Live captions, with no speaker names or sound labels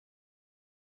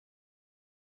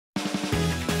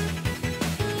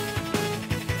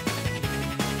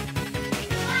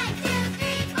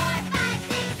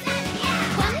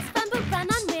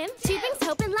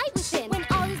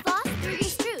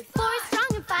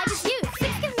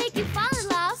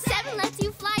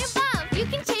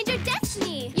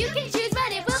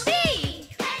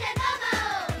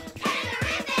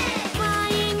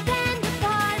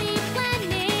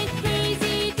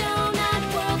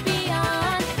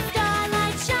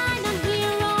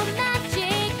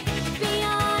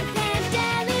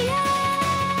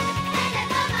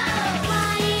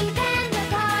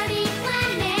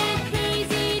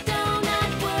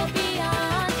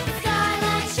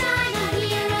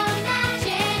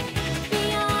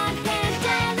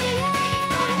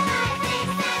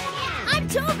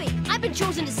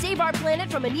chosen to save our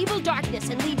planet from an evil darkness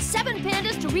and lead 7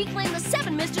 pandas to reclaim the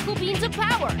 7 mystical beams of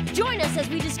power. Join us as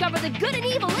we discover that good and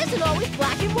evil isn't always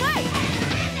black and white.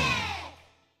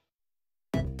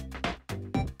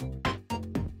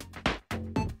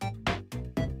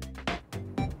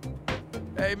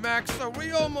 Hey, Max, are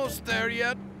we almost there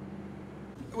yet?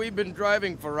 We've been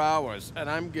driving for hours, and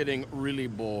I'm getting really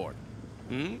bored.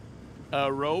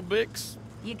 Aerobics?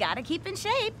 You gotta keep in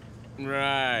shape.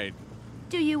 Right.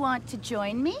 Do you want to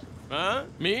join me? Huh?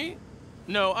 Me?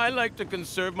 No, I like to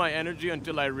conserve my energy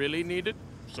until I really need it.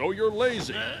 So you're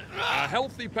lazy. A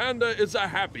healthy panda is a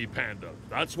happy panda.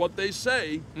 That's what they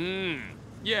say.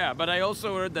 Yeah, but I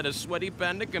also heard that a sweaty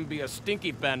panda can be a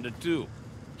stinky panda, too.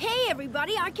 Hey,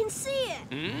 everybody, I can see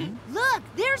it. Look,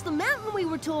 there's the mountain we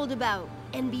were told about.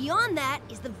 And beyond that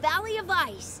is the Valley of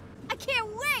Ice. I can't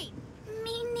wait.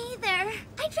 Me neither.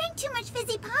 I drank too much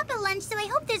fizzy pop at lunch, so I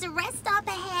hope there's a rest stop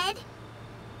ahead.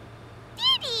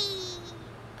 Diddy!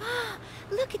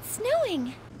 Look, it's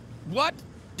snowing. What?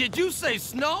 Did you say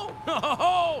snow?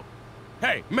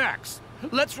 Hey, Max,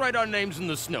 let's write our names in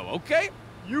the snow, okay?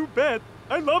 You bet.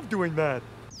 I love doing that.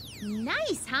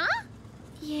 Nice, huh?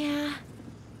 Yeah.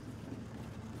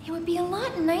 It would be a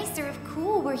lot nicer if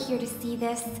Cool were here to see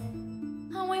this.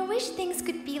 Oh, I wish things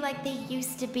could be like they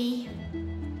used to be.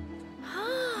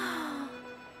 Huh?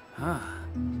 Huh?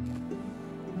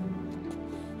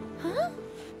 Oh.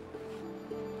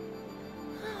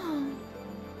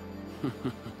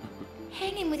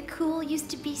 Hanging with Cool used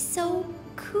to be so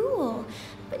cool,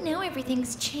 but now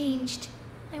everything's changed.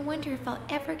 I wonder if I'll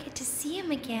ever get to see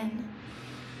him again.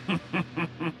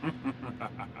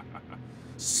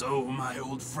 So my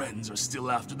old friends are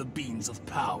still after the beans of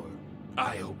power.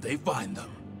 I hope they find them.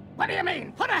 What do you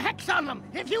mean? Put a hex on them!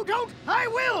 If you don't, I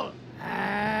will!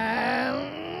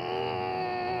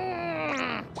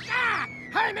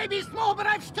 I may be small, but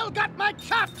I've still got my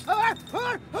chops!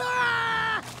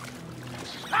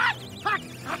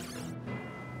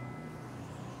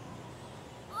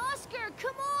 Oscar,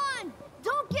 come on!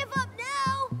 Don't give up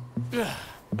now!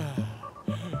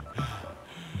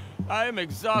 I am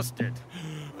exhausted.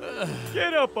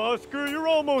 Get up, Oscar. You're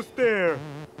almost there.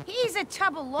 He's a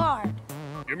tub of lard.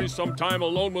 Give me some time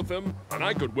alone with him, and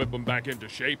I could whip him back into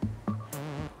shape.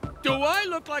 Do I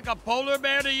look like a polar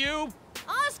bear to you?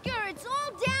 Oscar, it's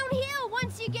all downhill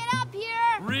once you get up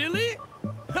here. Really?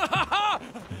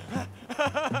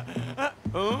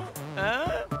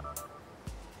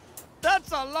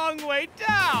 That's a long way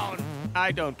down.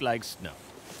 I don't like snow.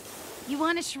 You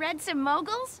want to shred some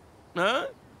moguls? Huh?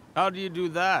 How do you do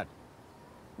that?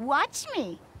 Watch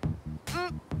me.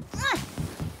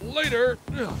 Later.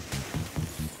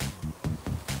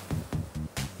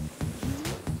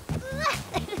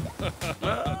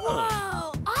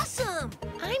 Whoa, awesome!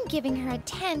 I'm giving her a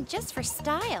 10 just for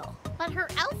style. But her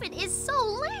outfit is so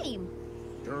lame.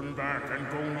 Turn back and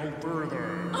go no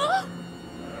further.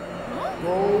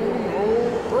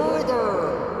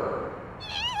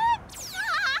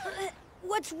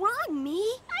 What's wrong, me?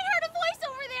 I heard a voice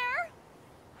over there.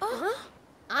 Huh?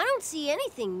 I don't see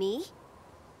anything, me.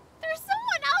 There's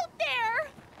someone out there.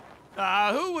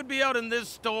 Who would be out in this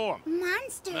storm?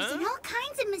 Monsters and all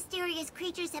kinds of mysterious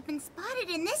creatures have been spotted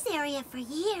in this area for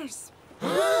years.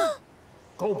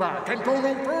 Go back and go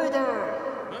no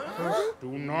further.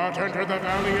 Do not enter the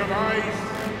Valley of Ice.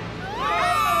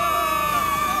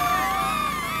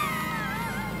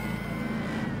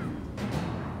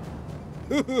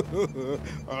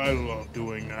 I love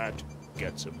doing that.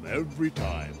 Gets him every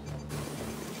time.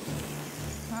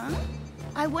 Huh?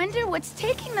 I wonder what's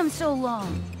taking them so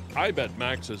long. I bet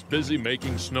Max is busy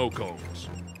making snow cones.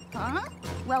 Huh?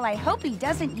 Well, I hope he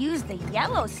doesn't use the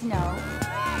yellow snow.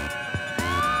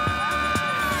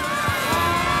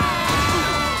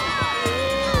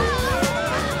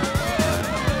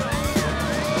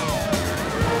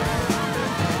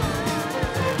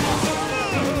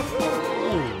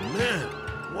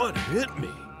 What hit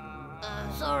me?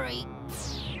 Sorry.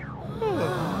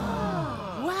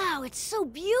 Wow, it's so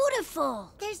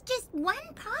beautiful. There's just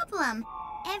one problem.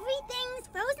 Everything's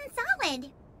frozen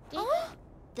solid.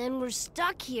 Then we're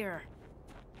stuck here.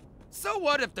 So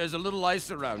what if there's a little ice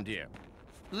around here?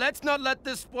 Let's not let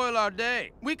this spoil our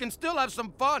day. We can still have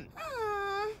some fun.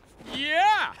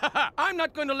 Yeah! I'm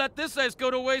not going to let this ice go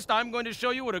to waste. I'm going to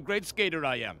show you what a great skater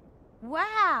I am.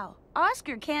 Wow,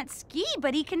 Oscar can't ski,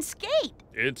 but he can skate.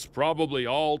 It's probably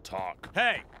all talk.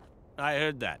 Hey, I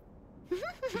heard that.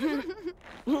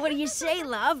 What do you say,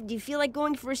 love? Do you feel like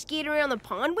going for a skate around the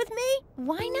pond with me?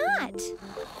 Why not?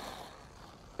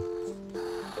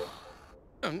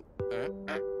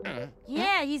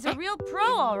 Yeah, he's a real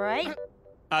pro, all right.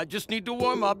 I just need to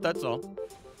warm up, that's all.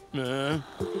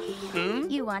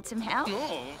 You want some help?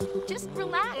 No. Just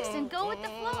relax and go with the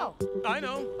flow. I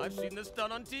know. I've seen this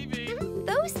done on TV.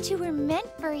 Those two are meant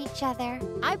for each other.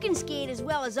 I can skate as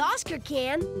well as Oscar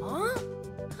can. Huh?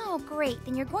 Oh, great.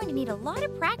 Then you're going to need a lot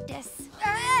of practice.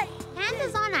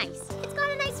 Pandas on Ice. It's got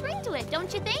a nice ring to it,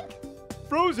 don't you think?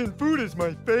 Frozen food is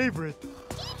my favorite.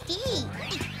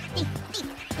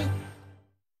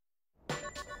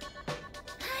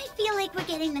 I feel like we're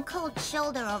getting the cold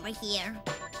shoulder over here.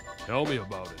 Tell me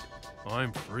about it.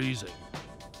 I'm freezing.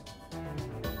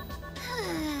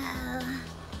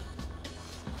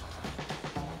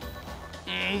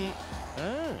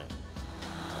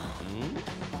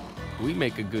 We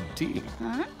make a good team.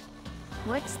 Huh?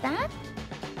 What's that?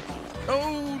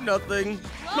 Oh, nothing.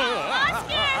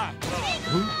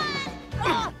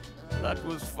 That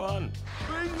was fun.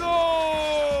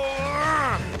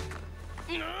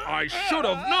 I should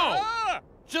have known!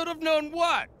 Should have known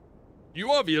what?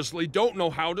 You obviously don't know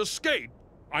how to skate.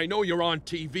 I know you're on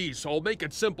TV, so I'll make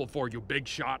it simple for you, big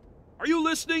shot. Are you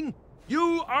listening?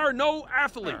 You are no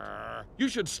athlete. You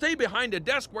should stay behind a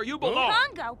desk where you belong.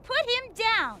 Congo, put him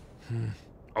down.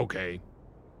 Okay.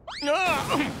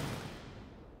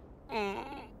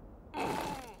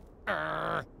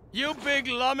 You big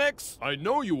lummox. I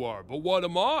know you are, but what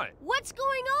am I? What's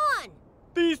going on?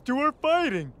 These two are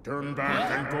fighting. Turn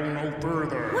back and go no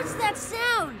further. What's that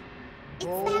sound? It's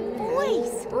that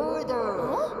voice. Further.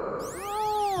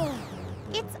 Oh,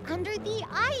 it's under the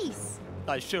ice.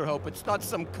 I sure hope it's not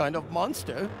some kind of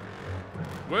monster.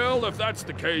 Well, if that's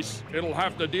the case, it'll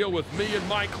have to deal with me and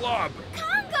my club.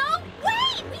 Congo,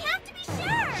 wait! We have to be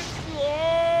sure.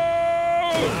 Whoa!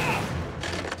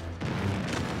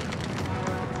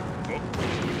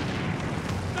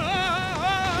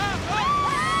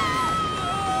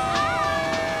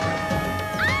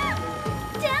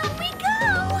 Down we go.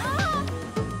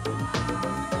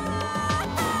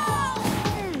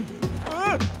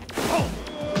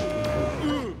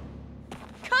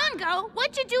 Congo,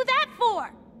 what'd you do that for?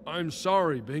 I'm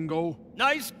sorry, Bingo.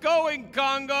 Nice going,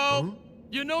 Congo.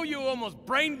 You know you almost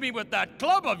brained me with that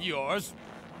club of yours.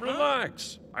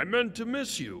 Relax. I meant to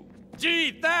miss you.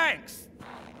 Gee, thanks.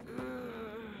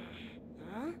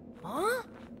 Huh?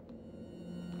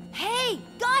 Hey,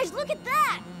 guys, look at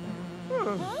that!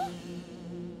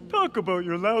 Talk about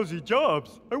your lousy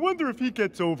jobs. I wonder if he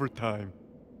gets overtime.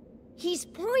 He's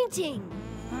pointing.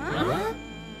 Huh?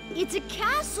 It's a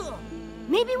castle.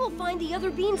 Maybe we'll find the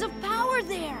other beans of power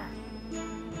there.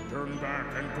 Turn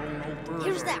back and go no further.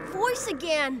 Here's that voice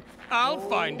again. I'll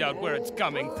find out where it's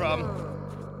coming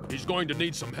from. He's going to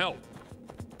need some help.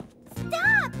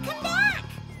 Stop! Come back!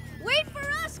 Wait for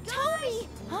us, guys. Toby!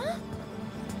 Huh?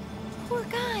 Poor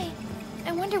guy.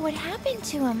 I wonder what happened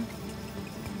to him.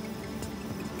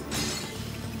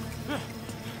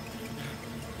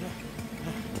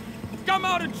 Come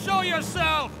out and show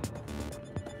yourself!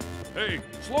 Hey,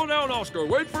 slow down, Oscar.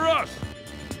 Wait for us.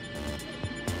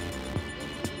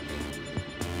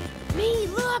 Me,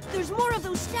 look, there's more of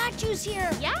those statues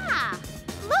here. Yeah.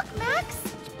 Look, Max.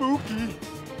 Spooky.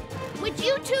 Would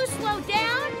you two slow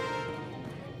down?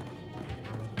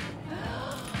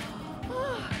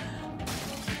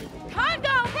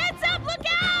 Congo, heads up, look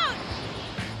out!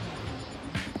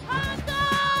 Congo!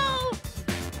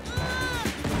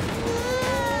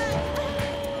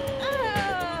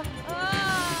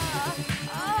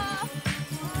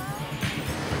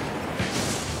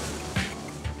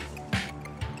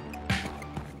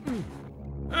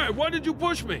 Hey, why did you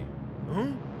push me? Huh?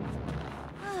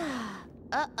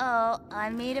 Uh-oh, I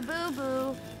made a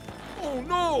boo-boo. Oh,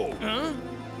 no!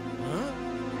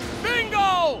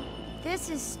 Bingo! This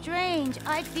is strange.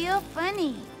 I feel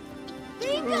funny.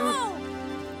 Bingo!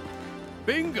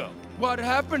 Bingo, what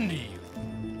happened to you?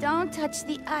 Don't touch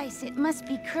the ice. It must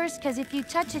be cursed, because if you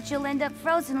touch it, you'll end up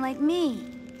frozen like me.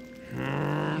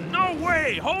 No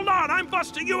way! Hold on! I'm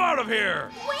busting you out of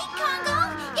here! Wait,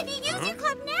 Congo! If you use your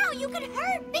club now, you could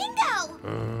hurt Bingo!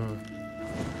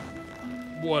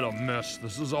 What a mess.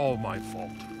 This is all my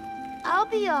fault. I'll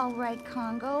be all right,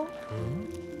 Congo.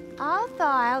 I'll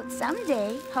thaw out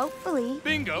someday, hopefully.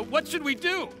 Bingo, what should we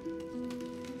do?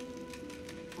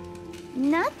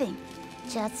 Nothing.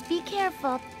 Just be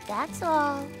careful, that's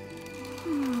all.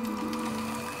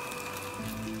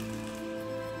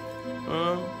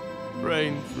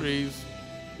 Brain freeze.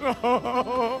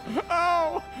 Oh,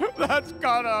 that's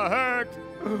gotta hurt.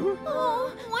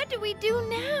 Oh, what do we do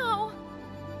now?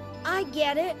 I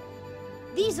get it.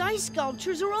 These ice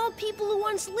sculptures are all people who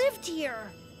once lived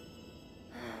here.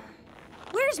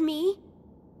 Where's me?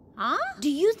 Huh? Do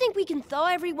you think we can thaw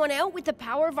everyone out with the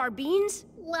power of our beans?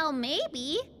 Well,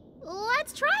 maybe.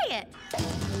 Let's try it.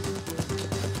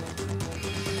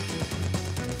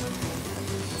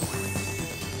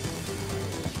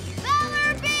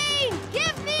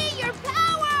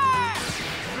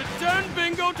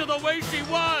 Bingo to the way she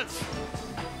was!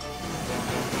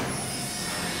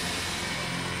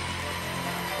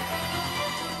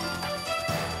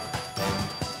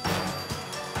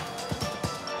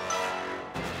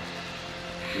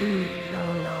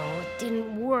 No, it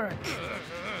didn't work.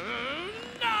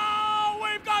 No!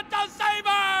 We've got to save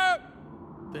her!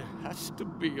 There has to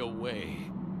be a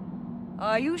way.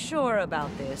 Are you sure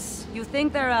about this? You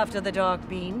think they're after the Dark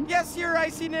Bean? Yes, Your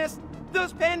Iciness.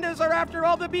 Those pandas are after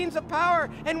all the beans of power,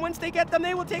 and once they get them,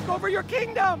 they will take over your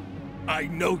kingdom. I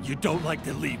know you don't like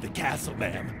to leave the castle,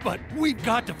 ma'am, but we've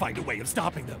got to find a way of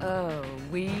stopping them. Oh,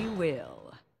 we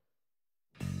will.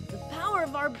 The power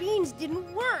of our beans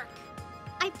didn't work.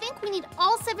 I think we need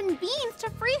all 7 beans to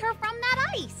free her from that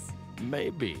ice.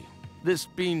 Maybe. This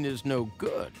bean is no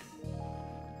good.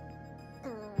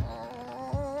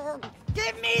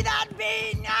 Give me that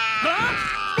bean!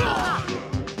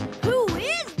 Who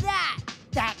is that?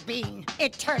 That bean.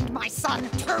 It turned my son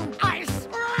to ice.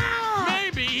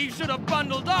 Maybe he should have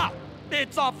bundled up.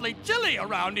 It's awfully chilly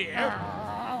around here.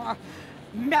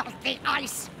 Melt the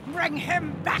ice. Bring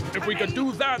him back to If we me. could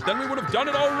do that, then we would have done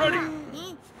it already.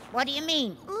 What do you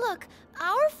mean? Look,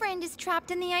 our friend is trapped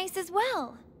in the ice as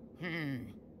well.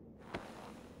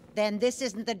 Then this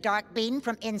isn't the dark bean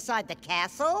from inside the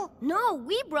castle? No,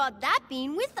 we brought that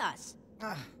bean with us.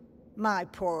 My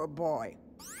poor boy.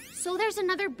 So there's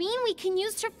another bean we can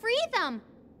use to free them.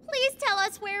 Please tell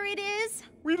us where it is.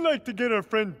 We'd like to get our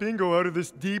friend Bingo out of this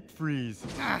deep freeze.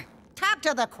 Talk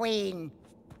to the queen.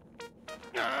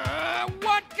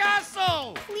 What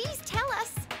castle? Please tell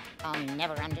us. I'll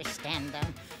never understand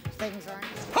them. Things aren't...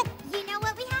 You know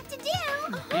what we have to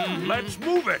do? Let's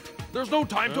move it. There's no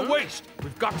time to waste.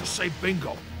 We've got to save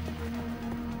Bingo.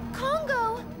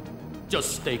 Congo!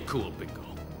 Just stay cool, Bingo.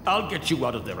 I'll get you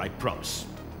out of there, I promise.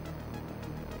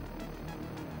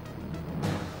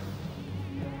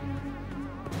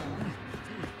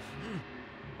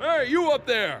 Hey, you up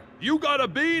there! You got a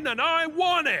bean and I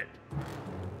want it!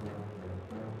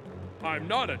 I'm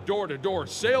not a door-to-door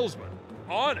salesman.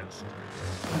 Honest.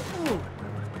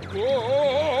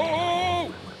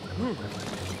 Whoa!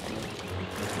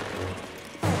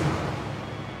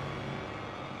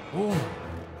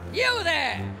 You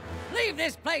there! Leave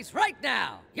this place right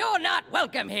now! You're not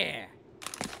welcome here!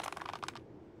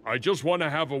 I just want to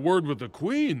have a word with the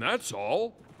Queen, that's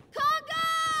all.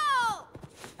 Congo!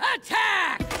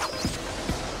 Attack!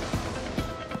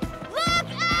 Look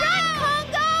out! Run,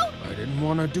 Congo! I didn't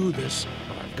want to do this,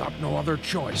 but I've got no other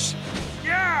choice.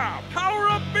 Yeah! Power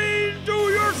up bean, do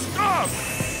your stuff!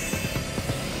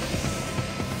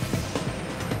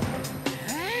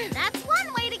 That's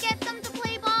one way to get them to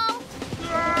play ball.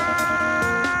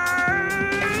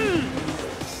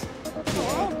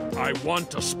 I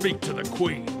want to speak to the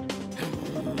Queen.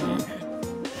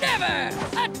 Never!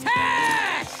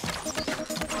 Attack!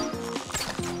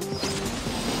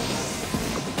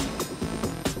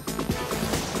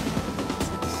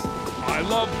 I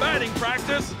love batting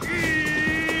practice.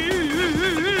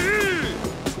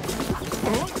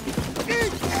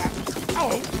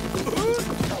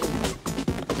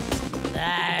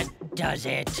 That does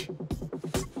it.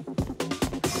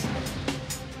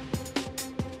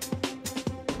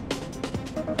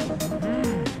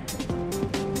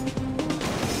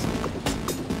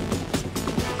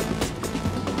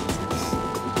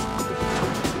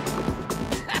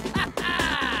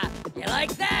 You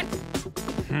like that?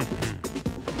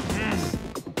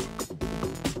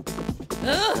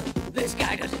 This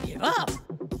guy doesn't give up.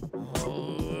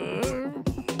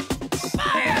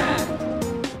 Fire!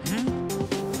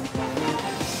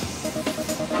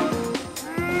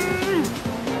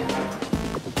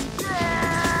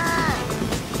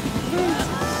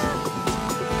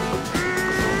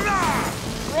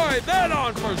 Try that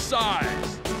on for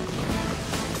size.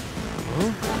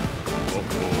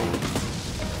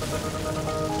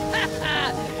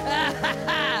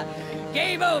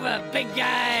 Game over, big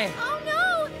guy. Oh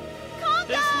no! Congo!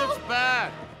 This looks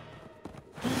bad.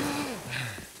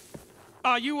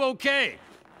 Are you okay?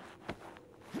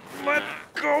 Let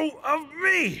go of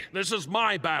me! This is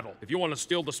my battle. If you want to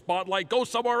steal the spotlight, go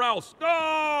somewhere else.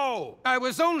 No! I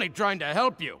was only trying to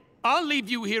help you. I'll leave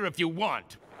you here if you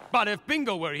want. But if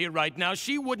Bingo were here right now,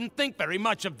 she wouldn't think very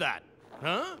much of that.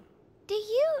 Huh? Do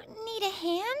you need a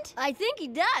hand? I think he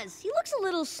does. He looks a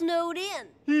little snowed in.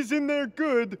 He's in there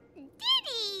good.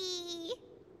 Diddy!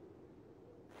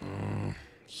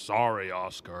 Sorry,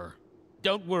 Oscar.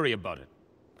 Don't worry about it.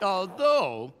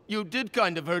 Although, you did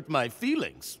kind of hurt my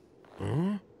feelings.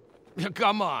 Huh?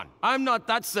 Come on. I'm not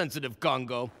that sensitive,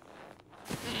 Congo.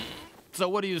 So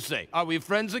what do you say? Are we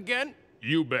friends again?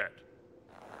 You bet.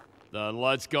 Then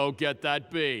let's go get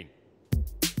that bean.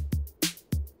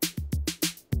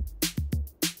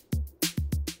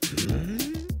 You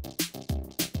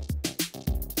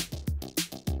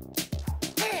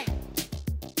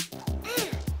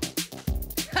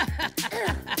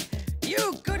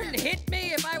couldn't hit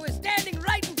me if I was standing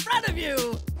right in front of you!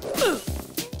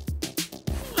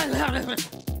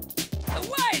 The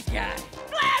wise guy!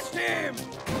 Blast him!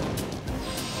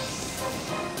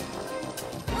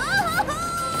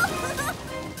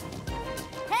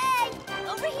 Hey,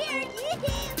 over here!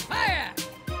 Yee-hee. Fire!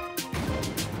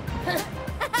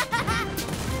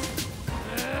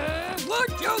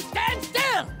 Would you stand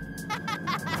still?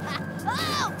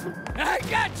 Oh! I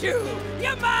got you!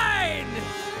 You're mine!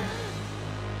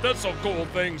 This'll cool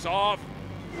things off.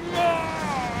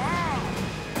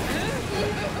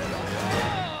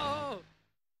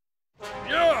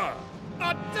 Yeah!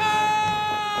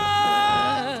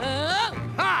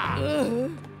 Ha!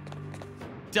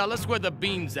 Tell us where the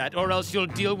bean's at, or else you'll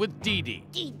deal with Dee Dee.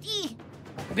 Dee.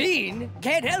 Bean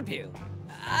can't help you.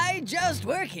 I just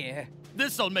work here.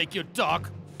 This'll make you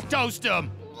talk. Toast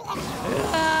him.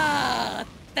 Ah,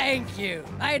 thank you.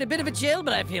 I had a bit of a chill,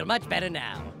 but I feel much better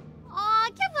now. Aw,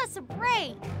 give us a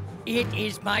break. It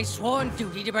is my sworn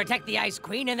duty to protect the Ice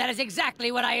Queen, and that is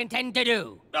exactly what I intend to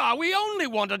do. We only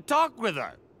want to talk with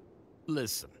her.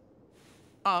 Listen,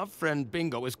 our friend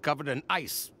Bingo is covered in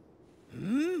ice.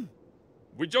 Hmm?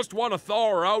 We just want to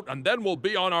thaw her out, and then we'll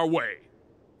be on our way.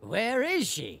 Where is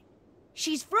she?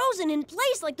 She's frozen in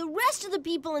place like the rest of the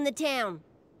people in the town.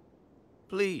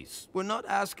 Please, we're not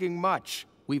asking much.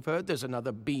 We've heard there's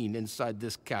another bean inside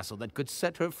this castle that could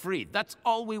set her free. That's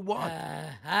all we want.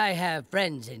 I have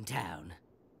friends in town.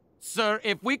 Sir,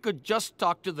 if we could just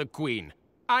talk to the Queen,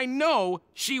 I know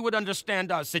she would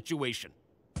understand our situation.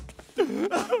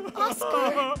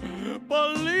 Oscar!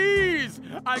 Please!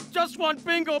 I just want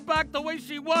Bingo back the way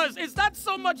she was. Is that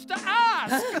so much to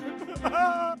ask?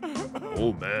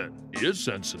 Oh man, he is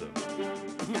sensitive.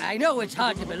 I know it's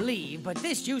hard to believe, but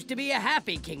this used to be a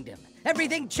happy kingdom.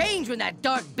 Everything changed when that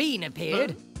dark bean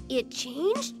appeared. It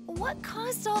changed? What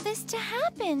caused all this to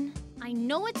happen? I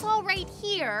know it's all right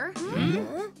here.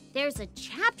 There's a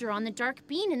chapter on the dark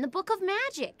bean in the Book of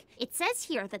Magic. It says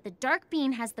here that the dark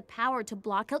bean has the power to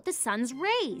block out the sun's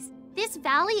rays. This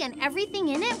valley and everything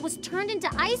in it was turned into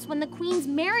ice when the Queen's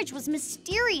marriage was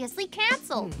mysteriously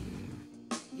canceled.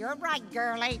 You're right,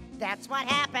 girlie. That's what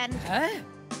happened. Huh?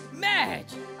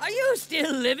 Madge, are you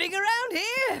still living around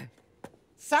here?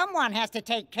 Someone has to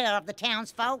take care of the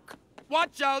townsfolk.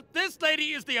 Watch out! This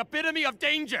lady is the epitome of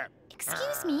danger!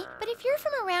 Excuse me, but if you're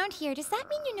from around here, does that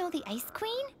mean you know the Ice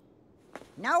Queen?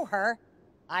 Know her?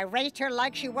 I raised her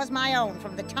like she was my own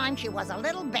from the time she was a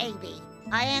little baby.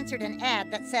 I answered an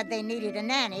ad that said they needed a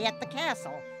nanny at the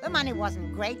castle. The money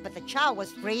wasn't great, but the child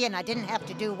was free and I didn't have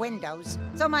to do windows.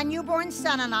 So my newborn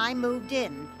son and I moved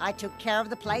in. I took care of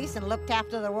the place and looked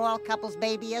after the royal couple's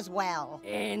baby as well.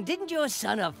 And didn't your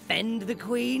son offend the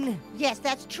Queen? Yes,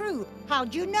 that's true.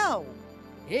 How'd you know?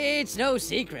 It's no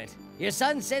secret. Your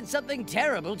son said something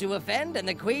terrible to offend, and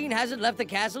the Queen hasn't left the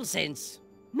castle since.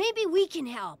 Maybe we can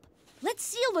help. Let's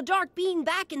seal the dark bean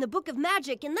back in the Book of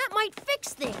Magic, and that might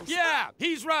fix things. Yeah,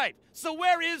 he's right. So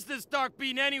where is this dark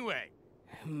bean anyway?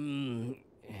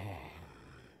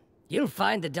 You'll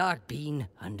find the dark bean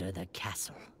under the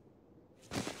castle.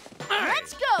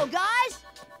 Let's go, guys!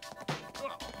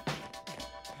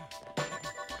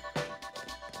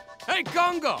 Hey,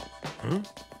 Congo!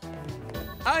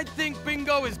 I think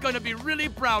Bingo is gonna be really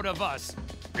proud of us.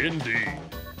 Indeed.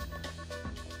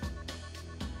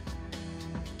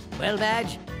 Well,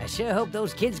 Madge, I sure hope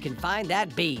those kids can find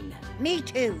that bean. Me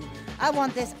too. I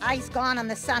want this ice gone and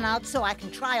the sun out so I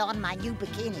can try on my new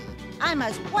bikini. I'm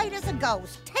as white as a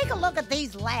ghost. Take a look at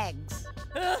these legs.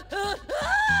 The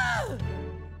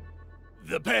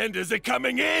pandas are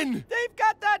coming in! They've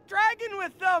got that dragon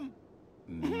with them!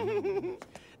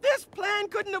 This plan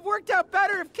couldn't have worked out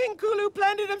better if King Kulu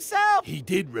planned it himself! He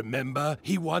did, remember?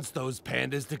 He wants those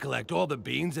pandas to collect all the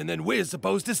beans and then we're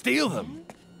supposed to steal them.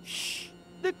 Shh!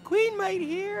 The Queen might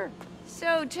hear.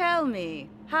 So tell me,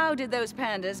 how did those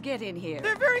pandas get in here?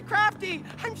 They're very crafty.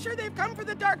 I'm sure they've come for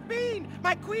the dark bean.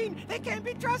 My Queen, they can't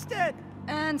be trusted.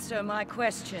 Answer my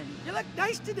question. You look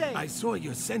nice today. I saw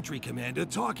your sentry commander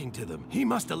talking to them. He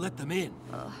must have let them in.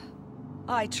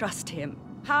 I trust him.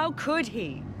 How could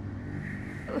he?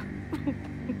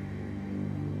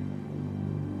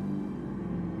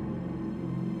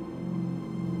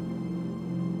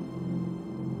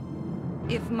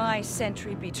 If my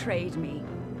sentry betrayed me,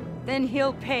 then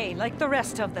he'll pay like the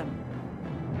rest of them.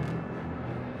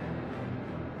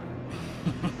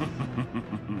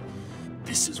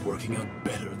 This is working out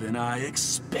better than I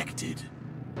expected.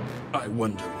 I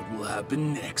wonder what will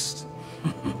happen next.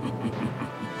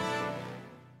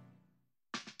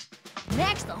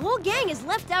 Next, the whole gang is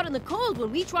left out in the cold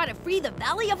when we try to free the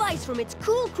Valley of Ice from its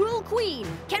cool, cruel queen.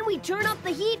 Can we turn up the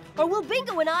heat, or will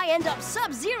Bingo and I end up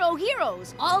Sub-Zero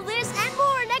heroes? All this and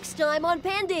more next time on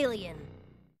Pandalian.